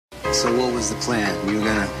So what was the plan? You were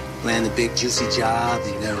gonna land the big juicy job,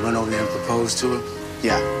 you gotta run over there and propose to her?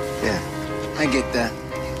 Yeah, I get that.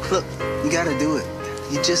 Look, you gotta do it.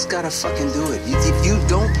 You just gotta fucking do it. If you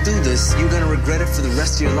don't do this, you're gonna regret it for the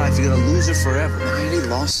rest of your life. You're gonna lose her forever. I already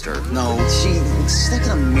lost her. No. She's not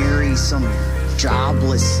gonna marry some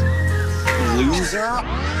jobless loser.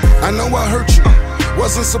 I know I hurt you,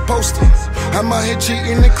 wasn't supposed to. I'm out here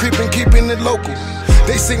cheating and creeping, keeping it local.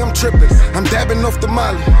 They say I'm tripping, I'm dabbing off the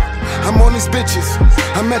molly. I'm on these bitches,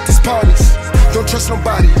 I'm at these parties. Don't trust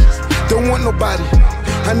nobody, don't want nobody.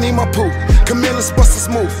 I need my poop, Camilla's busters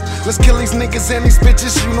move. Let's kill these niggas and these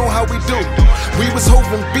bitches, you know how we do. We was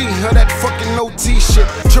hovin' B, her that fucking OT shit.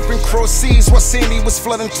 Tripping cross seas while Sandy was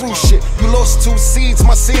flooding through shit. You lost 2 seeds,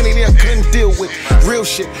 my sanity I couldn't deal with. Real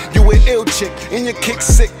shit, you an ill chick, and your kick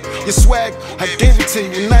sick. Your swag, I gave it to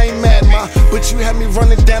you, and I ain't mad, ma. But you had me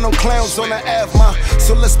running down on clowns on the Ave, ma.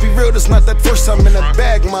 So let's be real, this not that first time in a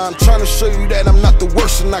bag, ma. I'm trying to show you that I'm not the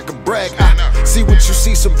worst and I can brag. I see what you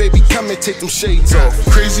see, so baby, come and take them shades off.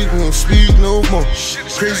 Crazy, we don't speak no more.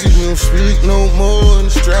 Crazy, we don't speak no more, and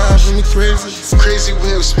it's driving me crazy. It's crazy, we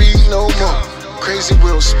don't speak no more. Crazy, we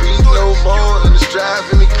don't speak no more, and it's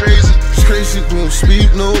driving me crazy. It's crazy, we don't speak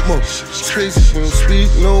no more. It's crazy, we don't speak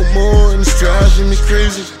no more, and it's driving me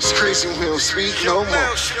crazy. It's crazy, we don't speak no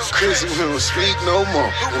more. It's crazy, we don't speak no more,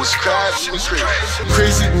 and it's driving me crazy.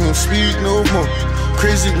 Crazy, we don't speak no more.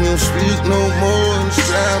 Crazy, we don't speak no more, and it's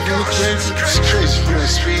driving me crazy. It's crazy, we don't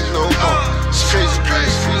speak no more. It's crazy, we don't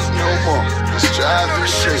speak no more, it's driving me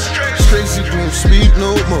crazy. It's crazy, we don't speak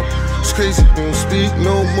no more. It's crazy, we don't speak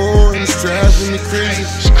no more, and it's driving me crazy.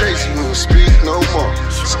 It's crazy, we don't speak no more.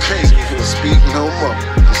 It's crazy, we don't speak no more,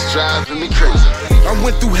 it's driving me crazy. I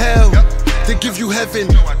went through hell to give you heaven,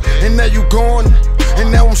 and now you gone,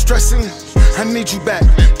 and now I'm stressing. I need you back,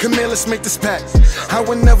 come here, let's make this pact. I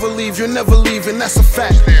will never leave, you'll never leave, and that's a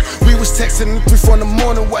fact. We was texting at 3, 4 in the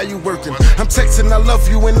morning while you working. I'm texting, I love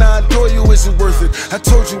you and I adore you, is it worth it? I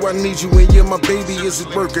told you I need you and you're my baby, is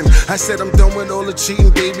it working? I said I'm done with all the cheating,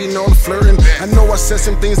 baby, and all the flirting. I know I said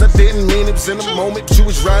some things I didn't mean, it was in a moment. You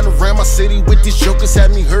was riding around my city with these jokers,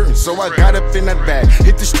 had me hurting. So I got up in that bag,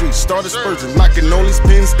 hit the streets, started spurging, knocking all these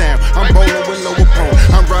pins down. I'm bowling with no opponent.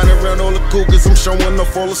 I'm riding around all the cougars, I'm showing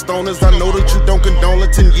off all the stoners. I know that you don't condone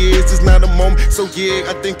it, 10 years is not a moment. So yeah,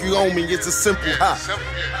 I think you owe me, it's a simple ha.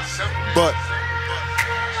 But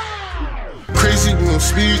crazy, we don't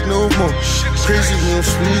speak no more. Crazy, we don't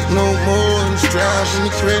speak no more, and it's driving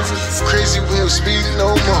me crazy. It's crazy, we don't speak no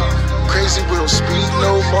more. Crazy, we don't speak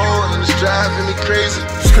no more, and it's driving me crazy.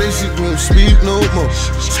 It's crazy, we don't speak no more.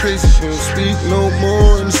 It's crazy, we don't speak no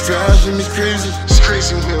more, and it's driving me crazy. It's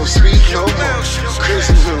crazy, we don't speak no more. It's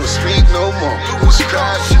crazy, we don't speak no more, it's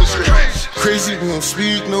driving me crazy. Crazy, we don't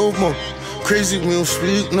speak no more. Crazy, we don't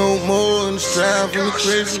speak no more, and it's driving me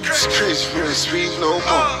crazy. It's crazy, we don't speak no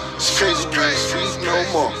more. It's crazy, we don't speak no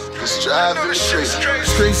more, it's driving me crazy.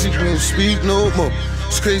 It's crazy, we don't speak no more.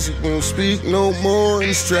 It's crazy, we don't speak no more, and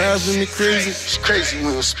it's driving me crazy. It's crazy,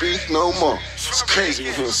 we don't speak no more. It's crazy,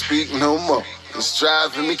 we don't speak no more, it's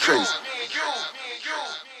driving me crazy.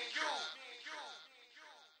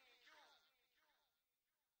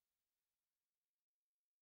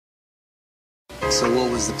 So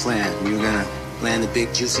what was the plan? You were gonna land the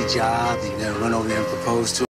big juicy job, you gotta run over there and propose to her?